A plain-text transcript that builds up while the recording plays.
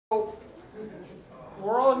So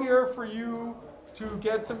we're all here for you to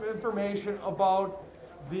get some information about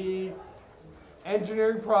the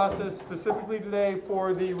engineering process, specifically today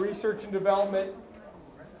for the research and development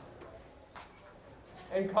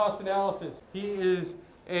and cost analysis. He is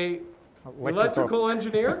a electrical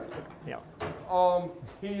engineer. Yeah.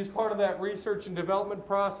 He is part of that research and development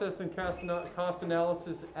process and cost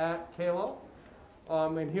analysis at Kalow.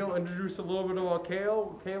 And he'll introduce a little bit about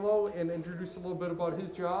Kalow and introduce a little bit about his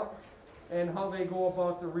job and how they go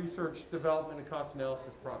about the research, development, and cost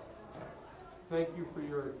analysis process. Thank you for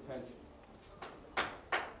your attention.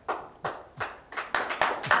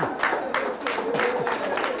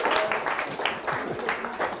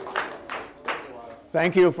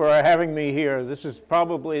 Thank you for having me here. This is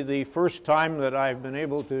probably the first time that I've been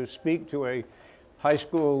able to speak to a high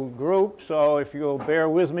school group, so if you'll bear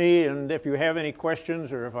with me, and if you have any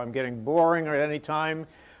questions or if I'm getting boring at any time,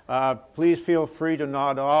 please feel free to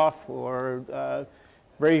nod off or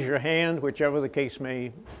raise your hand, whichever the case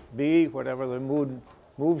may be, whatever the mood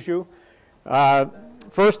moves you.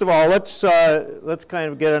 First of all, let's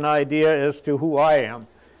kind of get an idea as to who I am.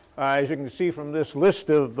 As you can see from this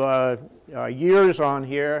list of years on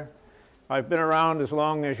here, I've been around as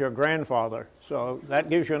long as your grandfather, so that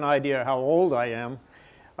gives you an idea how old I am.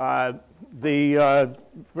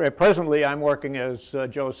 Presently, I'm working, as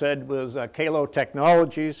Joe said, with Kalow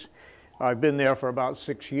Technologies. I've been there for about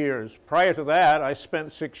 6 years. Prior to that, I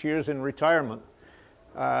spent 6 years in retirement.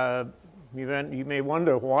 You may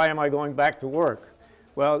wonder, why am I going back to work?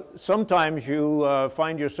 Well, sometimes you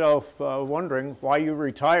find yourself wondering why you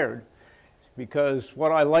retired, because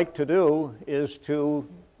what I like to do is to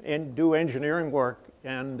do engineering work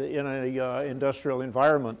and in an industrial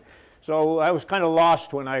environment. So I was kind of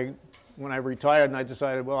lost when I retired, and I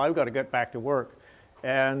decided, well, I've got to get back to work.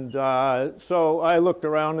 And so I looked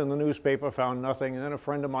around in the newspaper, found nothing, and then a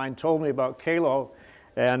friend of mine told me about Kalow,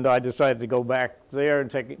 and I decided to go back there and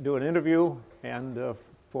do an interview, and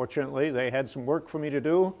fortunately they had some work for me to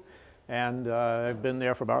do, and I've been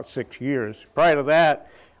there for about 6 years. Prior to that,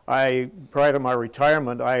 prior to my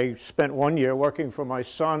retirement, I spent 1 year working for my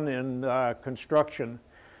son in construction.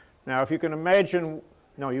 Now, if you can imagine,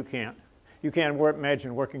 no, you can't. You can't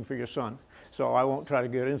imagine working for your son, so I won't try to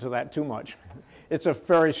get into that too much. It's a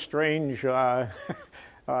very strange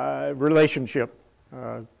relationship.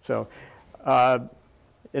 And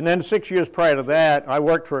then 6 years prior to that, I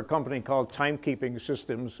worked for a company called Timekeeping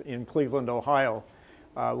Systems in Cleveland, Ohio.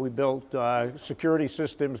 We built security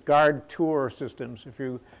systems, guard tour systems. If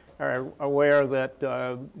you are aware that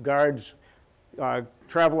guards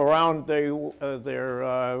travel around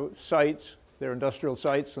their sites, their industrial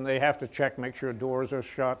sites, and they have to check, make sure doors are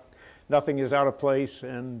shut, nothing is out of place,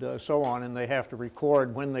 and so on, and they have to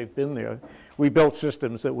record when they've been there. We built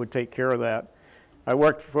systems that would take care of that. I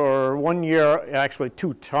worked for 1 year, actually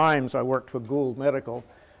 2 times, I worked for Gould Medical,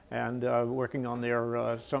 and working on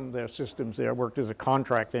some of their systems there. Worked as a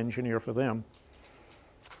contract engineer for them.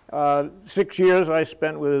 6 years I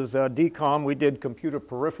spent with DCOM. We did computer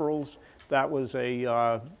peripherals. That was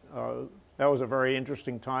a very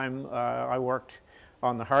interesting time. I worked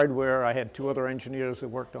on the hardware. I had 2 other engineers that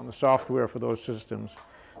worked on the software for those systems.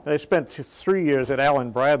 And I spent 3 years at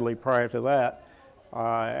Allen Bradley prior to that.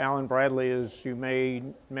 Allen Bradley, as you may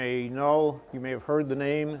know, you may have heard the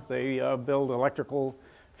name. They build electrical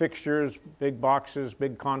fixtures, big boxes,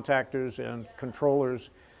 big contactors, and controllers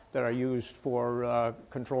that are used for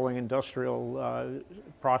controlling industrial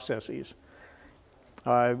processes.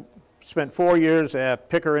 I spent 4 years at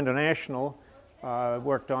Picker International.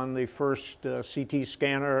 Worked on the first CT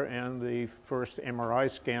scanner and the first MRI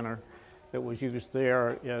scanner that was used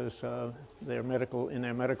there as their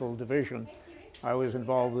medical division. I was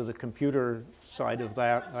involved with the computer side of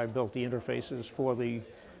that. I built the interfaces for the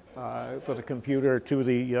computer to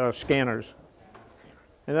the scanners.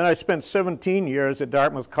 And then I spent 17 years at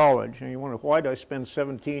Dartmouth College. And you wonder, why did I spend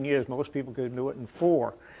 17 years? Most people could do it in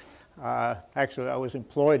 4. Actually, I was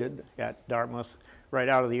employed at Dartmouth right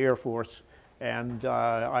out of the Air Force. And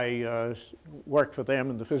I worked for them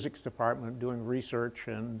in the physics department doing research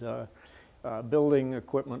and building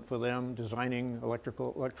equipment for them, designing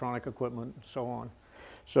electronic equipment, and so on.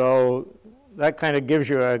 So that kind of gives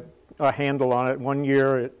you a handle on it. 1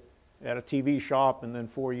 year at a TV shop, and then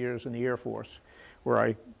 4 years in the Air Force, where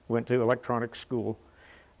I went to electronics school.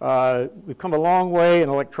 We've come a long way in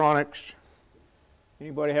electronics.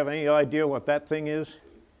 Anybody have any idea what that thing is?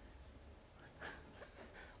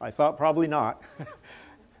 I thought probably not.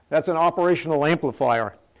 That's an operational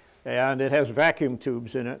amplifier, and it has vacuum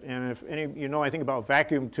tubes in it. And if you know anything about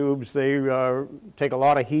vacuum tubes, they take a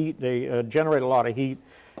lot of heat, they generate a lot of heat,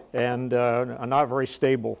 and are not very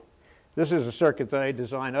stable. This is a circuit that I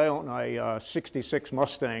designed. I own a 66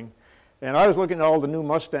 Mustang, and I was looking at all the new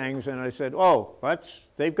Mustangs, and I said, oh,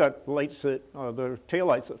 they've got lights that, the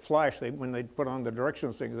taillights that flash. When they put on the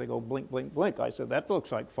directional things, they go blink, blink, blink. I said, that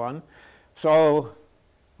looks like fun. So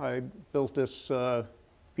I built this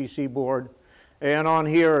PC board, and on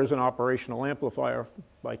here is an operational amplifier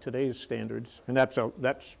by today's standards, and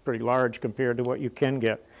that's pretty large compared to what you can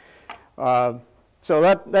get. So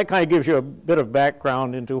that kind of gives you a bit of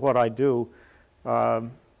background into what I do.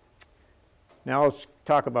 Now let's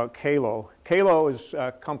talk about Kalow. Kalow is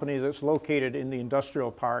a company that's located in the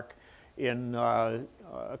industrial park in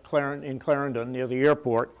Clarendon near the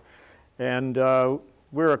airport, and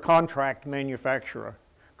we're a contract manufacturer.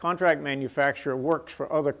 Contract manufacturer works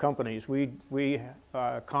for other companies. We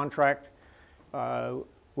contract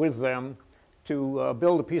with them to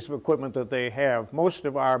build a piece of equipment that they have. Most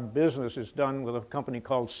of our business is done with a company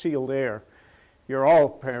called Sealed Air. You're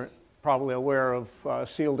all probably aware of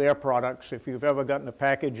Sealed Air products. If you've ever gotten a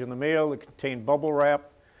package in the mail that contained bubble wrap,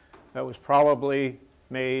 that was probably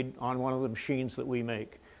made on one of the machines that we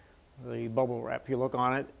make. The bubble wrap, if you look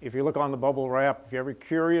on it, if you look on the bubble wrap, if you're ever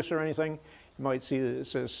curious or anything, you might see that it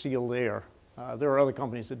says Sealed Air. There are other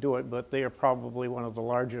companies that do it, but they are probably one of the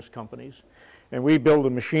largest companies. And we build the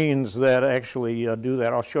machines that actually do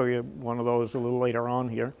that. I'll show you one of those a little later on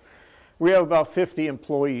here. We have about 50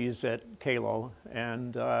 employees at Kalow,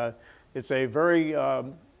 and it's a very,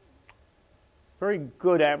 very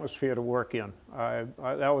good atmosphere to work in.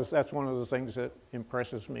 That's one of the things that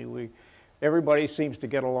impresses me. Everybody seems to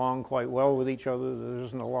get along quite well with each other. There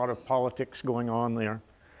isn't a lot of politics going on there.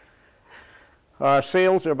 Our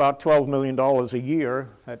sales are about $12 million a year.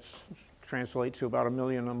 That translates to about $1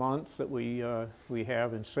 million a month that we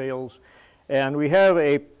have in sales. And we have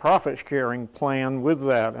a profit sharing plan with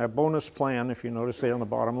that, a bonus plan, if you notice there on the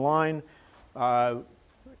bottom line.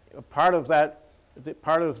 Part of the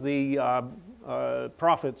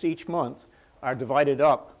profits each month are divided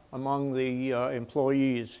up among the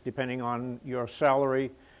employees, depending on your salary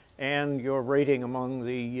and your rating among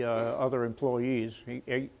the other employees.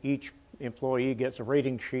 Each employee gets a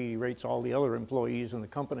rating sheet. He rates all the other employees in the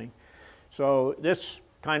company. So this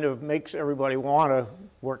kind of makes everybody want to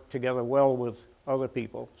work together well with other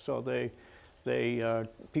people. So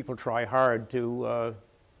people try hard to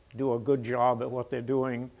do a good job at what they're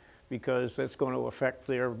doing, because that's going to affect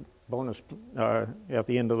their bonus at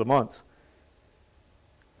the end of the month.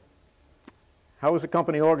 How is the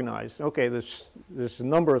company organized? Okay, there's a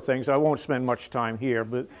number of things. I won't spend much time here,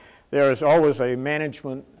 but there is always a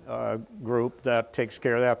management group that takes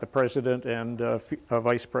care of that, the president and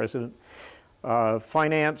vice president.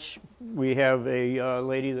 Finance, we have a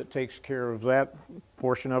lady that takes care of that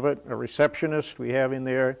portion of it, a receptionist we have in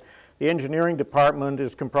there. The engineering department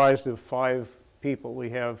is comprised of 5 people. We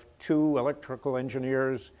have 2 electrical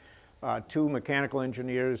engineers, 2 mechanical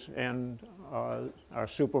engineers, and our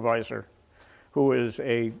supervisor, who is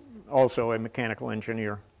also a mechanical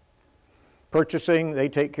engineer. Purchasing, they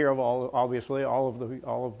take care of obviously all of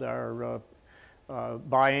our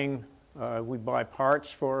buying. We buy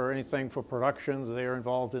parts for anything for production. They're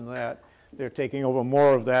involved in that. They're taking over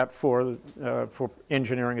more of that for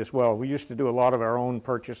engineering as well. We used to do a lot of our own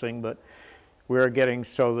purchasing, but we're getting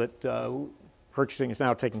so that purchasing is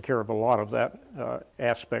now taking care of a lot of that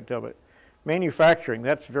aspect of it. Manufacturing,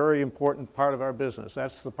 that's a very important part of our business.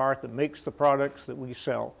 That's the part that makes the products that we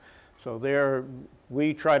sell. So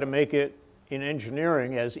we try to make it in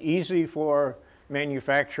engineering as easy for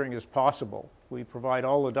manufacturing as possible. We provide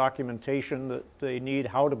all the documentation that they need,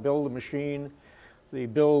 how to build a machine, the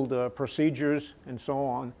build procedures, and so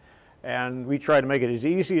on. And we try to make it as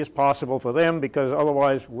easy as possible for them, because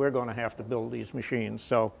otherwise we're going to have to build these machines.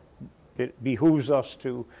 So it behooves us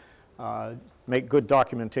to make good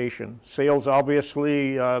documentation. Sales,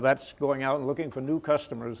 obviously, that's going out and looking for new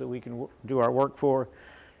customers that we can do our work for.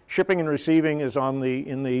 Shipping and receiving is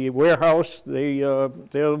in the warehouse. They're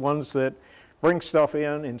the ones that bring stuff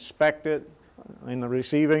in, inspect it. In the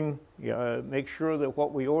receiving, make sure that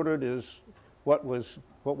what we ordered is what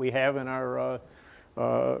we have in our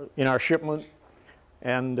shipment.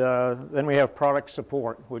 And then we have product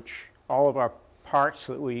support, which all of our parts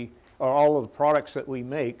all of the products that we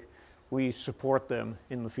make, we support them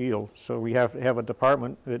in the field. So we have to have a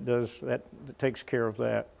department that takes care of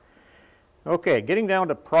that. Okay, getting down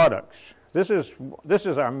to products. This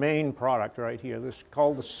is our main product right here. This is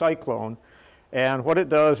called the Cyclone. And what it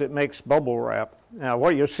does, it makes bubble wrap. Now,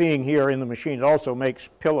 what you're seeing here in the machine, it also makes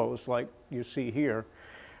pillows like you see here.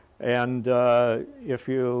 And I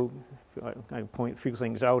point a few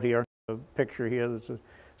things out here. A picture here, there's a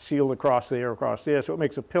sealed across there, so it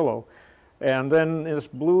makes a pillow. And then this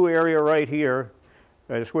blue area right here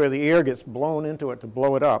is where the air gets blown into it to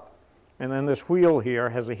blow it up. And then this wheel here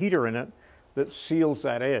has a heater in it that seals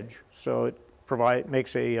that edge, so it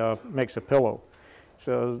makes a pillow.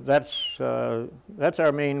 So that's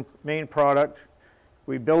our main product.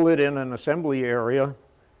 We build it in an assembly area,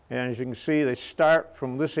 and as you can see, they start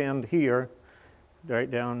from this end here, right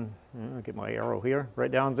down. I'll get my arrow here,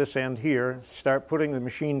 right down this end here. Start putting the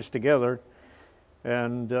machines together,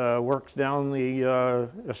 and works down the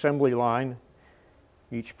assembly line.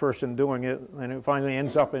 Each person doing it, and it finally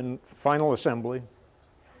ends up in final assembly.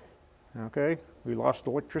 Okay, we lost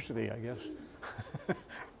electricity, I guess.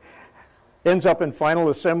 Ends up in final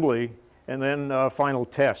assembly, and then final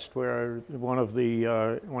test, where one of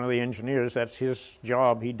the engineers, that's his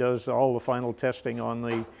job. He does all the final testing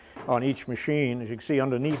on each machine. As you can see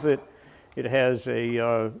underneath it, it has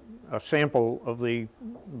a sample of the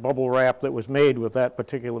bubble wrap that was made with that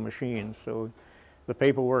particular machine. So the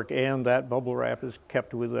paperwork and that bubble wrap is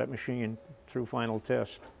kept with that machine through final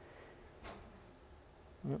test.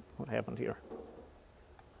 What happened here?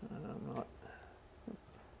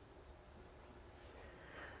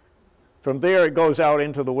 From there, it goes out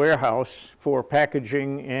into the warehouse for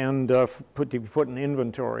packaging and to be put in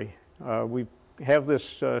inventory. We have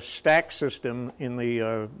this stack system in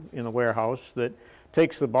the warehouse that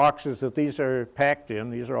takes the boxes that these are packed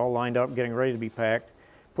in. These are all lined up, getting ready to be packed.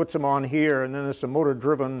 Puts them on here, and then it's a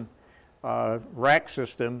motor-driven rack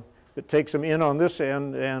system that takes them in on this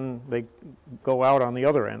end, and they go out on the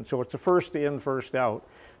other end. So it's a first in, first out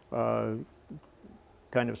kind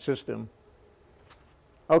of system.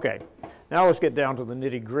 Okay, now let's get down to the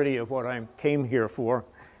nitty-gritty of what I came here for.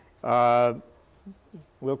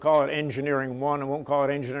 We'll call it Engineering 1. I won't call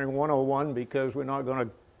it Engineering 101 because we're not going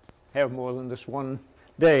to have more than this one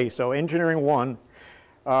day. So Engineering 1.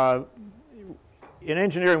 In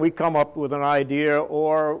engineering, we come up with an idea,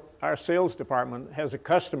 or our sales department has a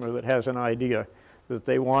customer that has an idea that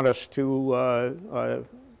they want us to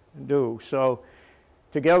do. So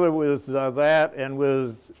together with that and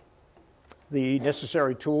with the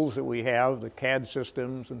necessary tools that we have, the CAD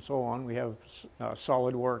systems and so on, we have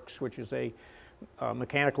SolidWorks, which is a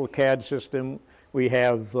mechanical CAD system. We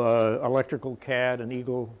have electrical CAD and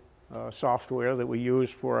Eagle software that we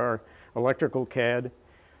use for our electrical CAD.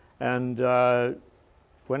 And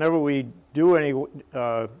whenever we do any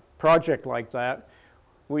project like that,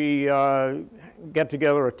 we get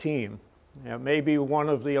together a team. Maybe one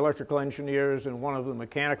of the electrical engineers and one of the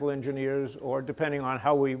mechanical engineers, or depending on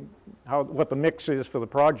what the mix is for the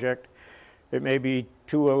project, it may be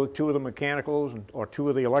two of the mechanicals or two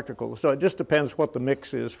of the electricals. So it just depends what the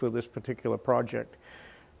mix is for this particular project.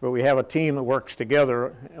 But we have a team that works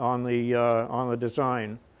together on the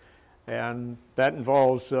design, and that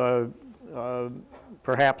involves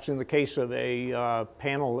perhaps in the case of a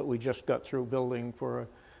panel that we just got through building for a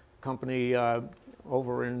company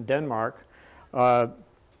over in Denmark, we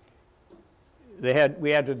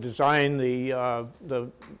had to design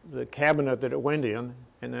the cabinet that it went in,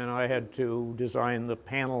 and then I had to design the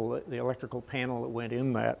panel, the electrical panel that went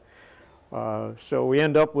in that. So we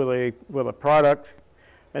end up with a product,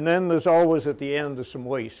 and then there's always at the end some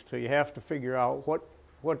waste. So you have to figure out what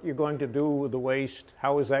you're going to do with the waste.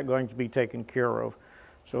 How is that going to be taken care of?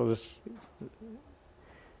 So this.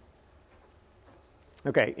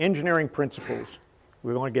 Okay, engineering principles.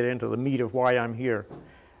 We want to get into the meat of why I'm here.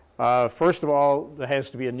 First of all, there has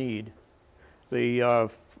to be a need. The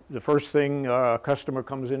first thing, a customer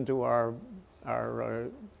comes into our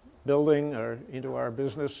building or into our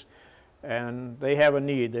business, and they have a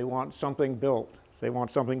need. They want something built. They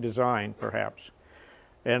want something designed, perhaps.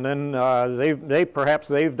 And then perhaps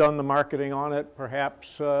they've done the marketing on it.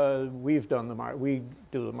 Perhaps we do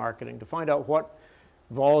the marketing to find out what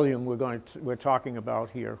volume we're talking about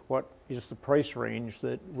here. What is the price range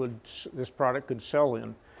that this product could sell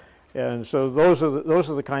in? And so those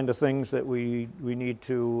are the kind of things that we need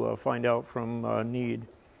to find out from need.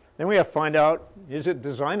 Then we have to find out, is it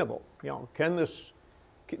designable?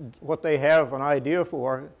 What they have an idea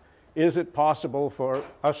for, is it possible for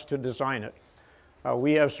us to design it?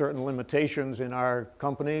 We have certain limitations in our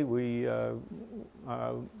company. We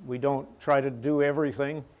don't try to do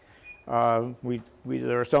everything.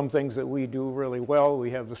 There are some things that we do really well.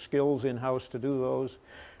 We have the skills in-house to do those.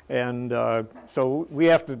 And so we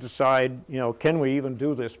have to decide, can we even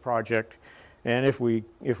do this project? And if we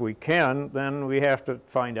can, then we have to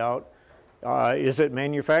find out, is it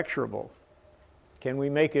manufacturable? Can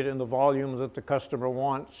we make it in the volume that the customer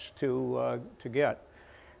wants to get?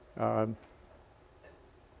 And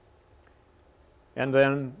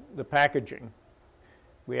then the packaging.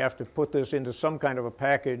 We have to put this into some kind of a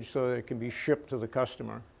package so that it can be shipped to the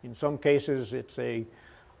customer. In some cases, it's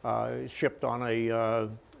shipped on a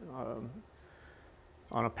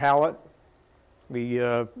pallet. We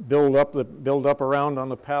build up around on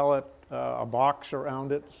the pallet a box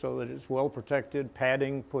around it so that it's well protected,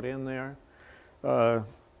 padding put in there,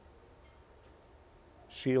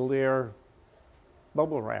 sealed air,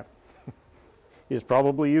 bubble wrap is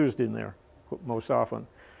probably used in there most often.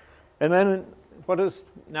 And then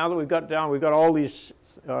now that we've got all these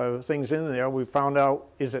things in there, we found out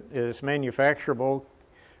is manufacturable.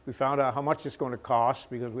 We found out how much it's going to cost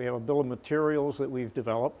because we have a bill of materials that we've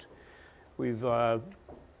developed. We've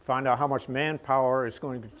found out how much manpower it's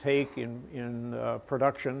going to take in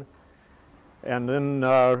production. And then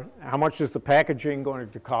how much is the packaging going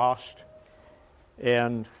to cost?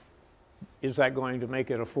 And is that going to make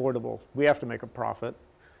it affordable? We have to make a profit.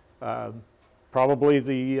 Probably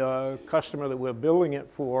the customer that we're building it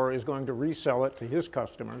for is going to resell it to his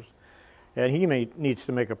customers, and he needs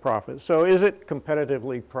to make a profit. So is it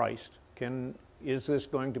competitively priced? Is this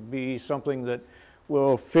going to be something that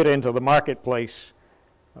will fit into the marketplace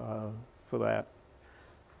for that?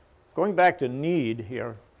 Going back to need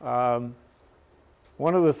here, one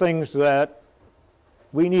of the things that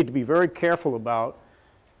we need to be very careful about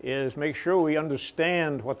is make sure we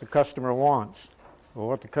understand what the customer wants or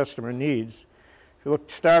what the customer needs. If you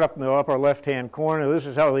start up in the upper left-hand corner, this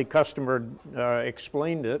is how the customer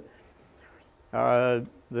explained it. The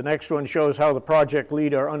next one shows how the project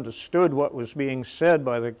leader understood what was being said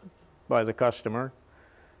by the customer,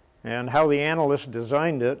 and how the analyst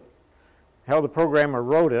designed it, how the programmer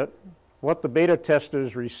wrote it, what the beta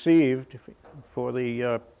testers received for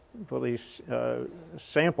the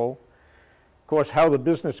sample, of course, how the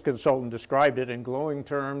business consultant described it in glowing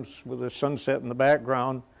terms with a sunset in the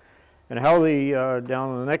background, and how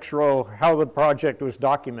down in the next row, how the project was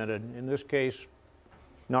documented. In this case,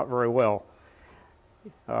 not very well.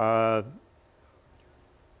 What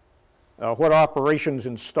operations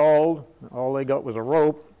installed, all they got was a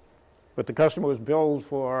rope, but the customer was billed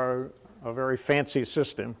for a very fancy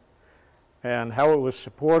system. And how it was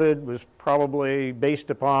supported was probably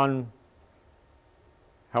based upon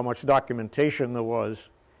how much documentation there was,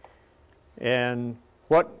 and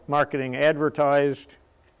what marketing advertised,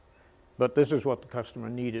 but this is what the customer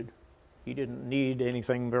needed. He didn't need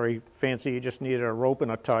anything very fancy, he just needed a rope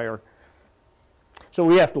and a tire. So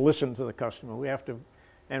we have to listen to the customer. We have to,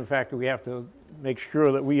 in fact, we have to make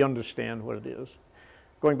sure that we understand what it is.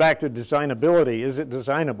 Going back to designability, is it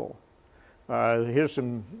designable? Here's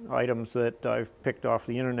some items that I've picked off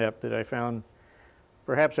the internet that I found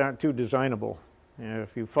perhaps aren't too designable.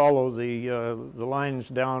 If you follow the lines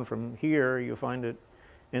down from here, you'll find it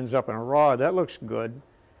ends up in a rod. That looks good.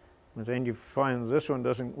 But then you find this one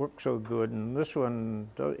doesn't work so good, and this one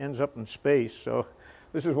ends up in space. So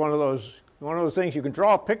this is one of those things you can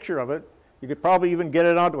draw a picture of it. You could probably even get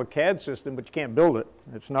it onto a CAD system, but you can't build it.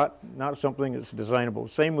 It's not something that's designable.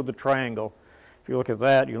 Same with the triangle. If you look at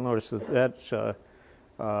that, you'll notice that that's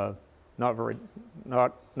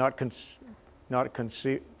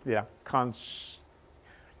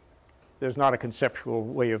there's not a conceptual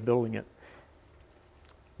way of building it.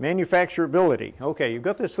 Manufacturability. Okay, you've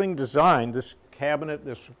got this thing designed, this cabinet,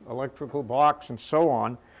 this electrical box, and so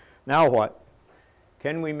on. Now what?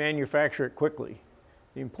 Can we manufacture it quickly?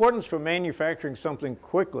 The importance for manufacturing something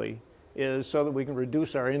quickly is so that we can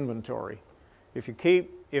reduce our inventory. If you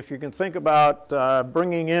can think about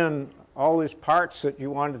bringing in all these parts that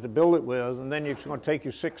you wanted to build it with, and then it's going to take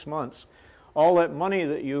you 6 months, all that money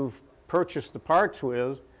that you've purchased the parts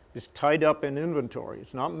with is tied up in inventory.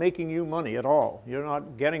 It's not making you money at all. You're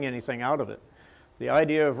not getting anything out of it. The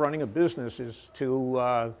idea of running a business is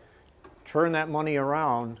to turn that money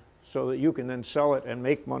around so that you can then sell it and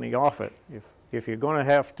make money off it. If you're going to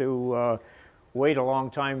have to wait a long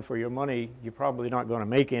time for your money, you're probably not going to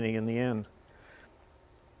make any in the end.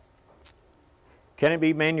 Can it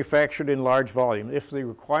be manufactured in large volume? If the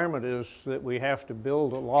requirement is that we have to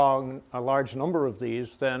build a large number of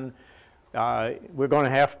these, then we're going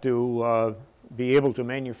to have to be able to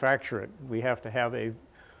manufacture it. We have to have a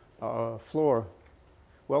floor.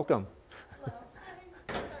 Welcome.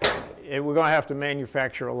 We're going to have to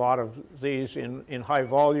manufacture a lot of these in high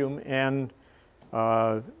volume and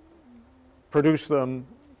produce them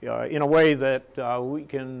in a way that we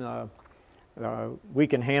can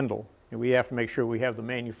handle. And we have to make sure we have the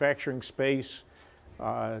manufacturing space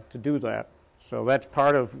to do that. So that's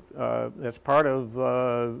part of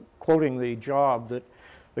quoting the job that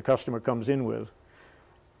the customer comes in with.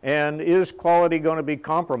 And is quality going to be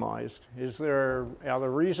compromised? Are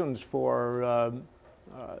there reasons for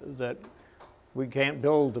that We can't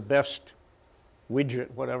build the best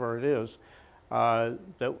widget, whatever it is,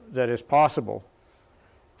 that is possible.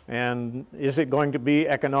 And is it going to be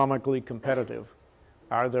economically competitive?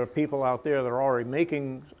 Are there people out there that are already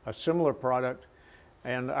making a similar product,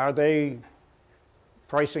 and are they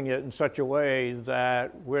pricing it in such a way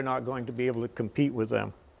that we're not going to be able to compete with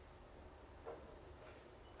them?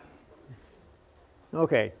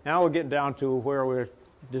 Okay, now we're getting down to where we're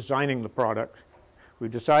designing the product.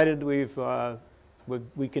 We've decided we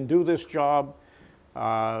can do this job.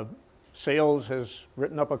 Sales has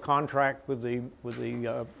written up a contract with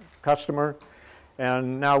the customer,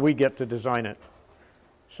 and now we get to design it.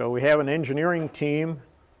 So we have an engineering team.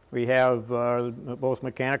 We have both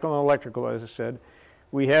mechanical and electrical, as I said.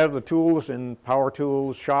 We have the tools and power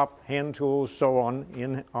tools, shop, hand tools, so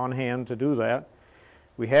on, on hand to do that.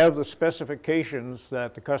 We have the specifications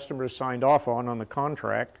that the customer signed off on the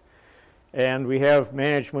contract, and we have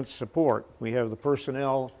management support. We have the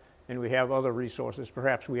personnel, and we have other resources.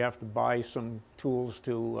 Perhaps we have to buy some tools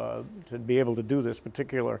to be able to do this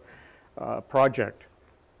particular project.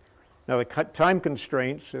 Now, the time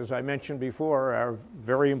constraints, as I mentioned before, are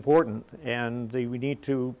very important, and we need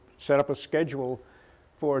to set up a schedule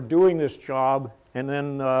for doing this job, and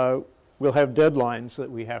then we'll have deadlines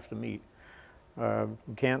that we have to meet.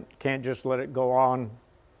 We can't just let it go on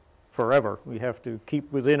forever. We have to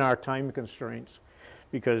keep within our time constraints,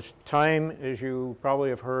 because time, as you probably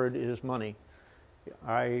have heard, is money.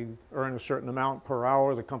 I earn a certain amount per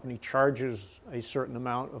hour. The company charges a certain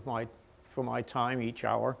amount for my time each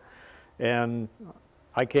hour, and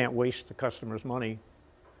I can't waste the customer's money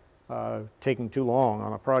taking too long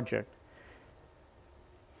on a project.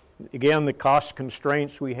 Again, the cost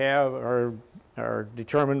constraints we have are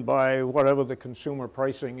determined by whatever the consumer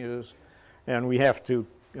pricing is, and we have to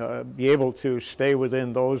be able to stay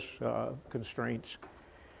within those constraints.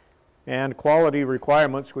 And quality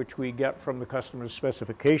requirements, which we get from the customer's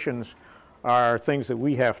specifications, are things that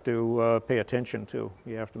we have to pay attention to.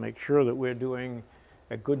 We have to make sure that we're doing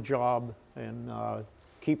a good job in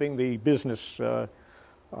keeping the business,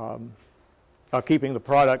 keeping the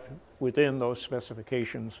product within those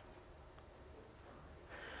specifications.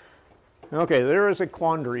 Okay, there is a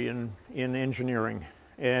quandary in engineering,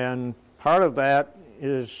 and part of that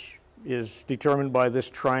is determined by this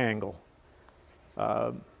triangle.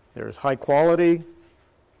 There's high quality.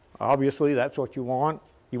 Obviously, that's what you want.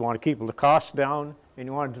 You want to keep the costs down, and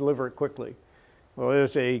you want to deliver it quickly. Well,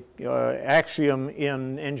 there's a axiom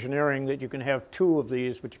in engineering that you can have 2 of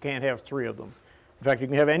these, but you can't have 3 of them. In fact, you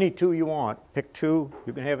can have any 2 you want. Pick 2,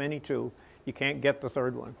 you can have any 2. You can't get the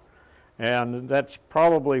 3rd one. And that's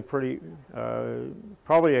probably a pretty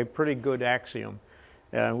good axiom.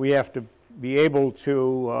 And we have to be able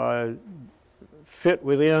to fit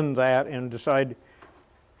within that and decide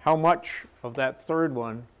how much of that 3rd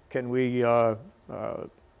one can we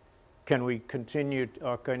continue,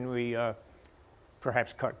 can we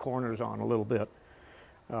perhaps cut corners on a little bit.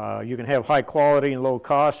 You can have high quality and low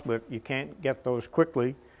cost, but you can't get those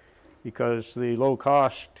quickly, because the low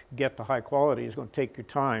cost to get the high quality is going to take your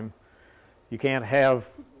time. You can't have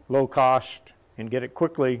low cost and get it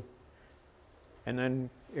quickly and then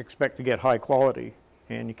expect to get high quality.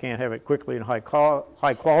 And you can't have it quickly and high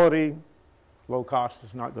quality. Low cost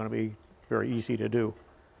is not going to be very easy to do.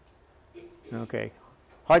 Okay,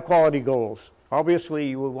 high quality goals. Obviously,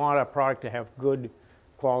 you would want a product to have good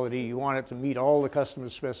quality. You want it to meet all the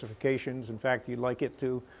customer's specifications. In fact, you'd like it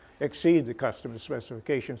to exceed the customer's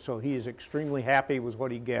specifications, so he is extremely happy with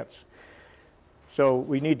what he gets. So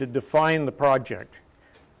we need to define the project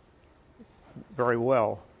very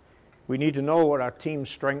well. We need to know what our team's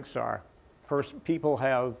strengths are. Different people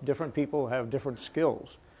have different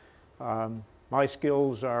skills. My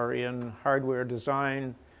skills are in hardware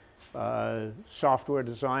design, software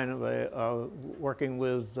design, working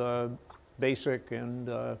with basic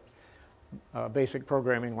and basic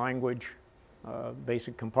programming language,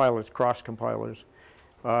 basic compilers, cross compilers.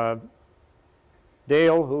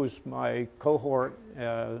 Dale, who's my cohort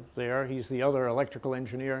there, he's the other electrical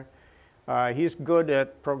engineer. He's good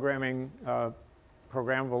at programming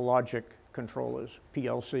programmable logic controllers,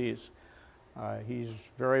 PLCs. He's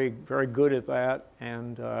very, very good at that,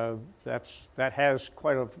 and that has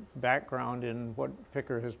quite a background in what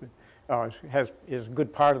Picker has been, is a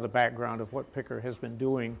good part of the background of what Picker has been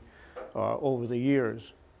doing over the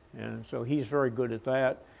years. And so he's very good at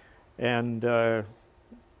that, and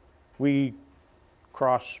we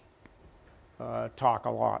cross talk a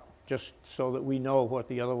lot, just so that we know what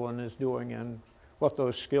the other one is doing and what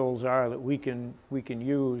those skills are that we can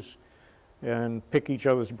use, and pick each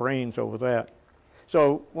other's brains over that.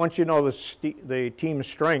 So once you know the team's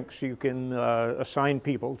strengths, you can assign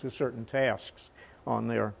people to certain tasks on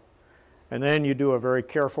there. And then you do a very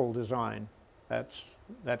careful design. That's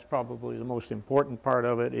probably the most important part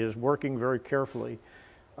of it, is working very carefully,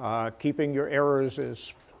 keeping your errors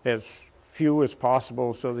as few as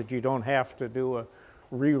possible so that you don't have to do a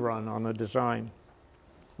rerun on the design.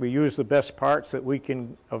 We use the best parts that we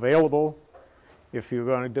can available. If you're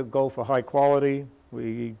going to go for high quality,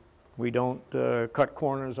 we don't cut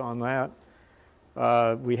corners on that.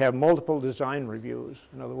 We have multiple design reviews.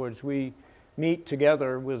 In other words, we meet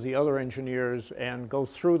together with the other engineers and go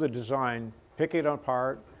through the design, pick it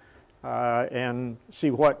apart, and see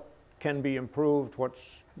what can be improved,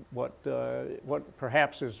 what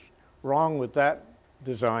perhaps is wrong with that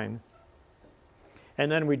design.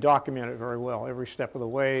 And then we document it very well. Every step of the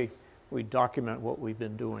way, we document what we've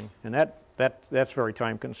been doing. And that's very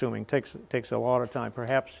time consuming. Takes a lot of time.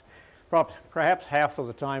 Perhaps half of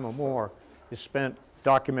the time or more is spent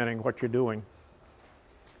documenting what you're doing.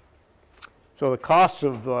 So the costs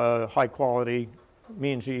of high quality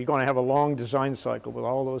means you're going to have a long design cycle with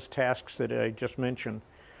all those tasks that I just mentioned.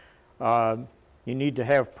 You need to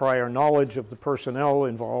have prior knowledge of the personnel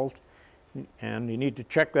involved, and you need to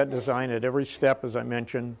check that design at every step, as I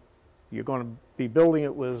mentioned. You're going to be building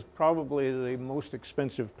it with probably the most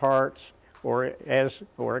expensive parts or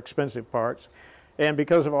expensive parts. And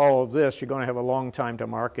because of all of this, you're going to have a long time to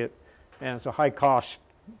market, and it's a high cost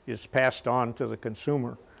is passed on to the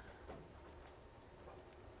consumer.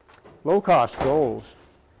 Low-cost goals.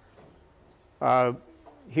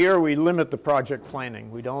 Here we limit the project planning.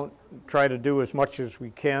 We don't try to do as much as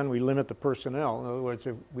we can. We limit the personnel. In other words,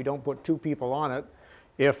 if we don't put 2 people on it,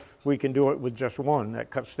 if we can do it with just 1, that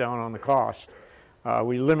cuts down on the cost.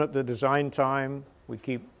 We limit the design time. We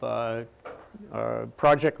keep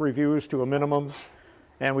project reviews to a minimum,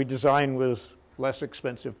 and we design with less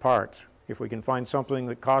expensive parts. If we can find something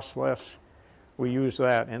that costs less, we use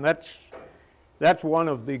that. And that's one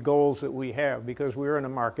of the goals that we have, because we're in a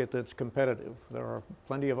market that's competitive. There are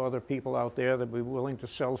plenty of other people out there that would be willing to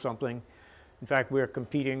sell something. In fact, we're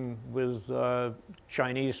competing with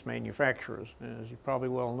Chinese manufacturers. As you probably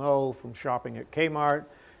well know from shopping at Kmart,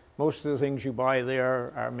 most of the things you buy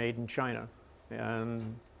there are made in China.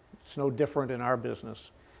 And it's no different in our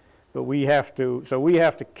business. But we have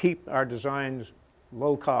to keep our designs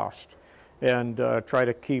low cost and try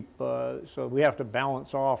to keep, so we have to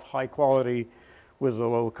balance off high quality with the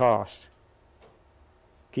low cost,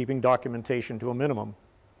 keeping documentation to a minimum.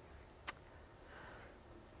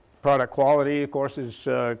 Product quality, of course,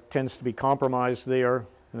 tends to be compromised there,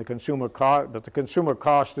 and the consumer cost, but the consumer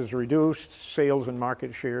cost is reduced. Sales and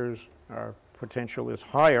market shares, our potential is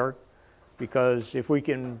higher, because if we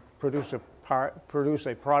can produce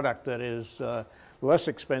a product that is less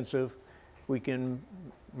expensive, we can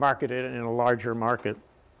market it in a larger market,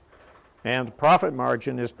 and the profit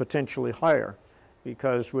margin is potentially higher.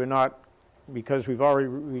 Because we've already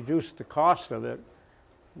reduced the cost of it,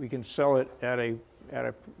 we can sell it at a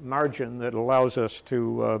margin that allows us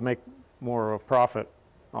to make more of a profit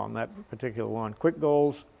on that particular one. Quick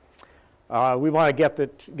goals. We want to get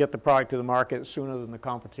the product to the market sooner than the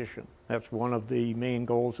competition. That's one of the main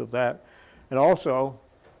goals of that. And also,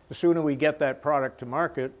 the sooner we get that product to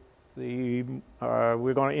market, we're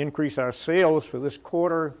going to increase our sales for this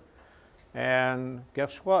quarter. And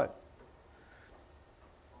guess what?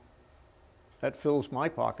 That fills my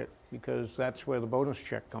pocket, because that's where the bonus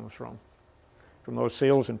check comes from those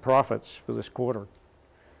sales and profits for this quarter.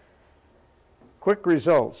 Quick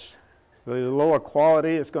results. The lower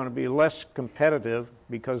quality is going to be less competitive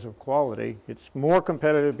because of quality. It's more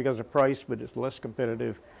competitive because of price, but it's less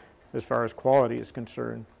competitive as far as quality is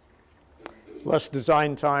concerned. Less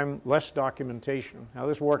design time, less documentation. Now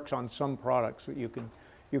this works on some products, but you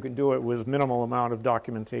can do it with minimal amount of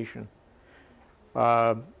documentation.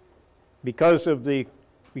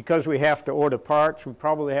 Because we have to order parts, we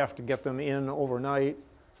probably have to get them in overnight.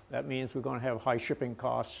 That means we're going to have high shipping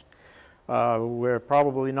costs. We're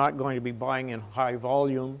probably not going to be buying in high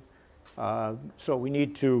volume, so we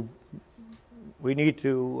need to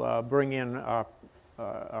bring in our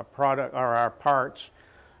product or our parts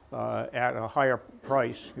at a higher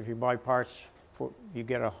price. If you buy parts, you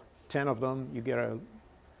get 10 of them, you get a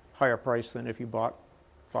higher price than if you bought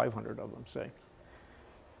 500 of them, say.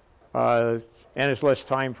 And it's less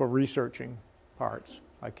time for researching parts.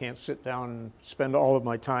 I can't sit down and spend all of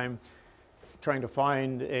my time trying to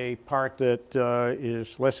find a part that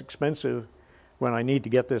is less expensive when I need to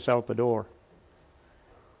get this out the door.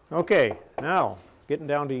 Okay, now getting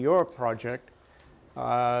down to your project.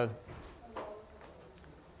 I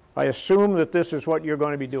assume that this is what you're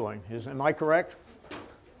going to be doing. Am I correct?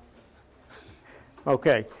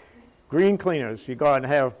 Okay, green cleaners. You got to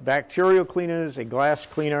have bacterial cleaners, a glass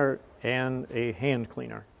cleaner, and a hand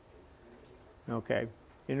cleaner. Okay.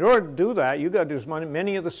 In order to do that, you've got to do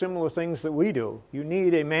many of the similar things that we do. You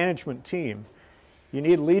need a management team. You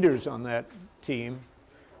need leaders on that team,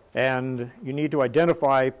 and you need to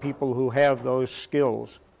identify people who have those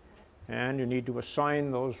skills. And you need to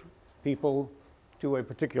assign those people to a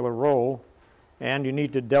particular role, and you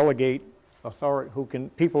need to delegate authority,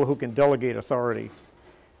 people who can delegate authority.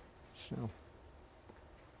 So,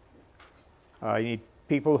 you need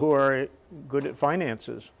people who are good at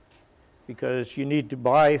finances, because you need to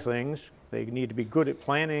buy things. They need to be good at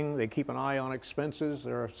planning. They keep an eye on expenses.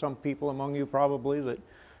 There are some people among you probably that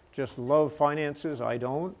just love finances. I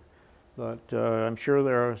don't, but I'm sure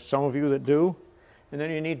there are some of you that do. And then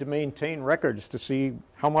you need to maintain records to see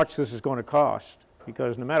how much this is going to cost,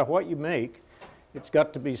 because no matter what you make, it's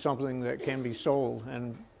got to be something that can be sold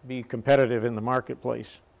and be competitive in the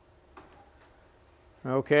marketplace.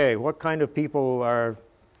 Okay, what kind of people are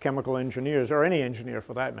chemical engineers, or any engineer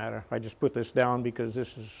for that matter? I just put this down because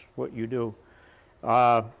this is what you do.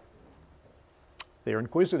 They're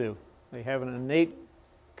inquisitive. They have an innate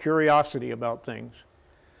curiosity about things.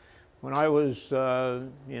 When I was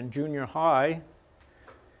in junior high,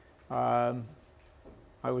 I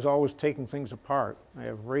was always taking things apart. I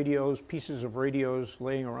have radios, pieces of radios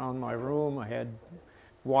laying around my room. I had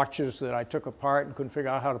watches that I took apart and couldn't figure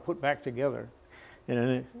out how to put back together.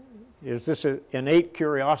 And it was this innate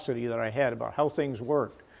curiosity that I had about how things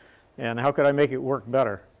worked and how could I make it work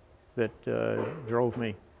better that drove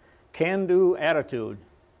me. Can-do attitude.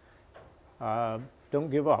 Don't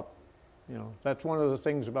give up. You know, that's one of the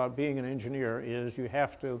things about being an engineer, is you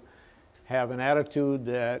have to have an attitude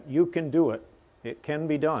that you can do it. It can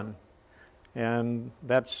be done, and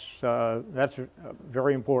that's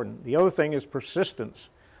very important. The other thing is persistence,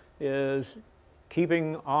 is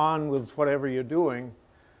keeping on with whatever you're doing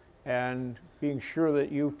and being sure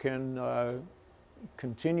that you can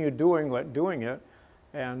continue doing it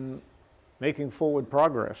and making forward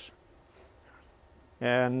progress.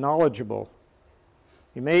 And knowledgeable.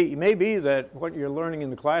 It may be that what you're learning in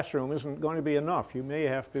the classroom isn't going to be enough. You may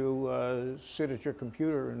have to sit at your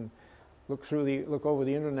computer and look over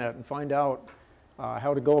the internet and find out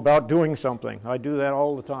how to go about doing something. I do that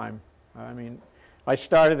all the time. I mean, I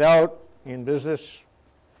started out in business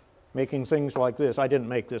making things like this. I didn't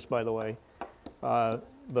make this, by the way,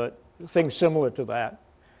 but things similar to that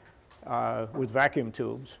with vacuum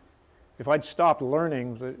tubes. If I'd stopped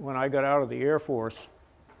learning when I got out of the Air Force,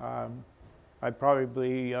 I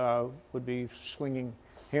probably would be slinging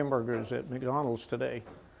hamburgers at McDonald's today.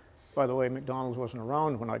 By the way, McDonald's wasn't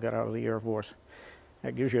around when I got out of the Air Force.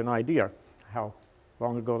 That gives you an idea how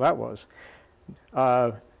long ago that was.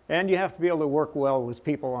 And you have to be able to work well with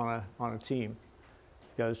people on a team,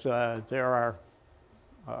 because there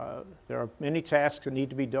are many tasks that need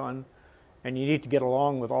to be done, and you need to get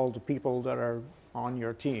along with all the people that are on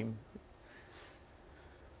your team.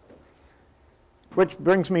 Which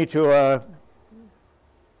brings me to a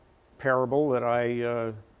parable that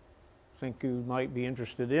I think you might be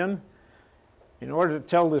interested in. In order to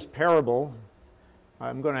tell this parable,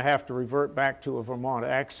 I'm going to have to revert back to a Vermont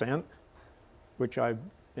accent, which I've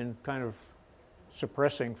been kind of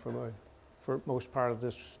suppressing for most part of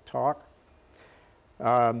this talk.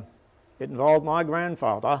 It involved my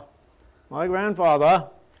grandfather. My grandfather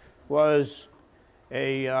was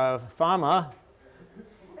a farmer,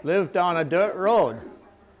 lived on a dirt road.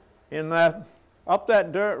 Up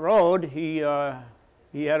that dirt road, he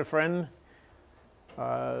had a friend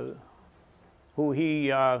who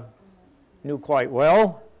he knew quite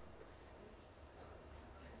well.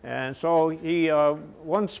 And so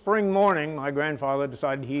one spring morning, my grandfather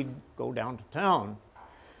decided he'd go down to town.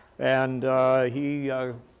 And he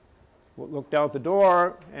looked out the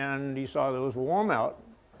door and he saw that it was warm out.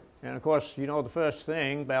 And of course, you know, the first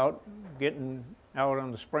thing about getting out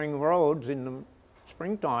on the spring roads in the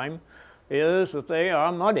springtime is that they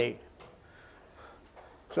are muddy.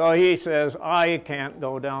 So he says, I can't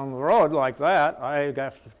go down the road like that. I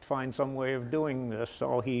have to find some way of doing this.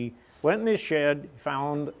 So he went in his shed,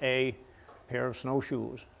 found a pair of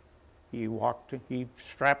snowshoes. He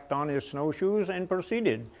strapped on his snowshoes and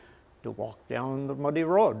proceeded to walk down the muddy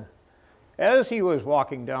road. As he was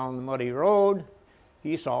walking down the muddy road,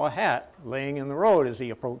 he saw a hat laying in the road as he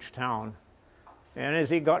approached town. And as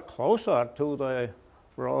he got closer to the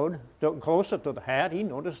road, closer to the hat, he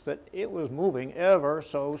noticed that it was moving ever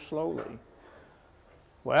so slowly.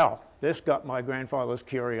 Well, this got my grandfather's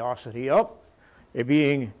curiosity up.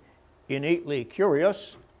 Being innately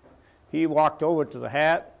curious, he walked over to the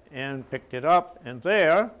hat and picked it up, and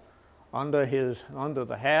there, Under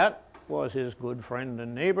the hat was his good friend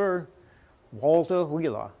and neighbor, Walter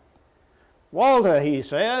Wheeler. "Walter," he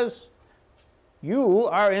says, "you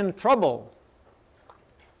are in trouble."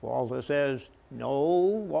 Walter says,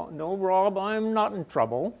 no, Rob, I'm not in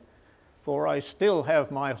trouble, for I still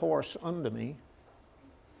have my horse under me."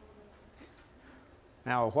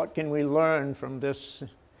 Now, what can we learn from this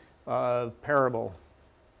parable?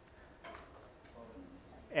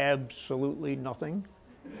 Absolutely nothing.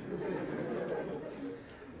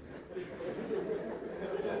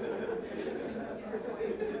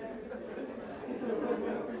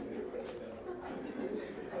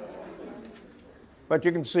 But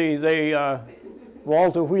you can see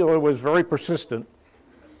Walter Wheeler was very persistent,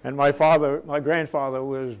 and my grandfather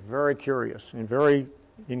was very curious and very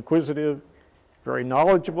inquisitive, very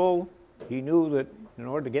knowledgeable. He knew that in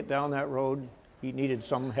order to get down that road, he needed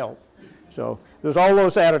some help. So there's all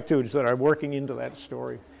those attitudes that are working into that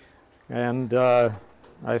story. And I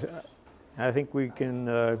think we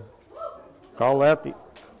can call that the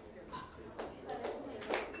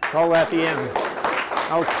end.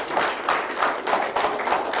 Okay.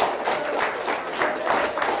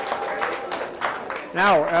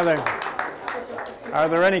 Now, are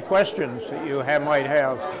there any questions that you might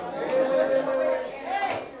have?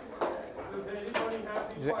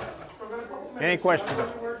 Any questions?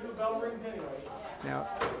 Yeah.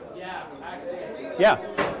 Yeah.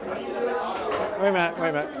 Wait a minute.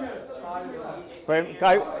 Wait,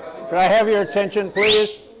 could I have your attention,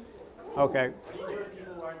 please? Okay.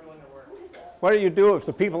 What do you do if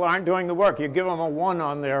the people aren't doing the work? You give them a 1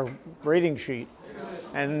 on their rating sheet,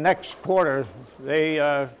 and next quarter they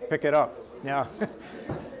pick it up. Yeah.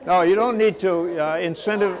 No, you don't need to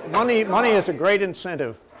incentive. Money is a great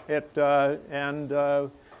incentive.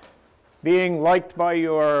 Being liked by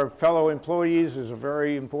your fellow employees is a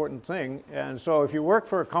very important thing. And so if you work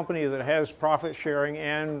for a company that has profit sharing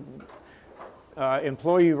and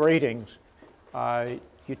employee ratings,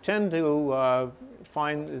 you tend to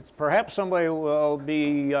find perhaps somebody will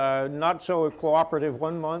be not so cooperative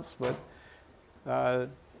one month, but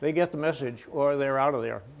they get the message or they're out of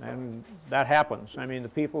there. And that happens. I mean, the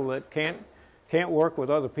people that can't work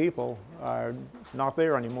with other people are not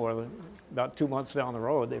there anymore. About 2 months down the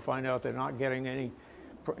road, they find out they're not getting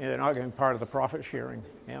part of the profit sharing.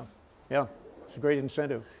 Yeah, it's a great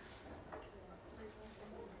incentive.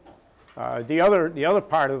 The other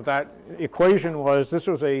part of that equation was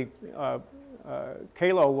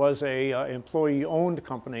Kalow was a employee-owned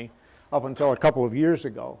company up until a couple of years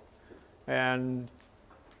ago, and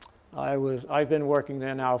I've been working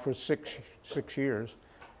there now for six years.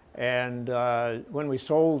 And when we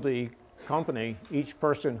sold the company, each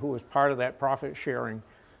person who was part of that profit sharing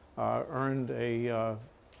earned a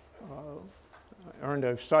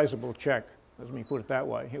sizable check. Let me put it that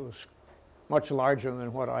way. It was much larger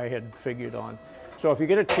than what I had figured on. So if you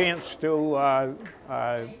get a chance to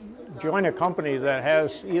join a company that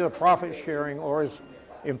has either profit sharing or is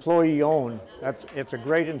employee owned, it's a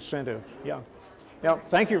great incentive. Yeah.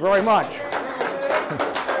 Thank you very much.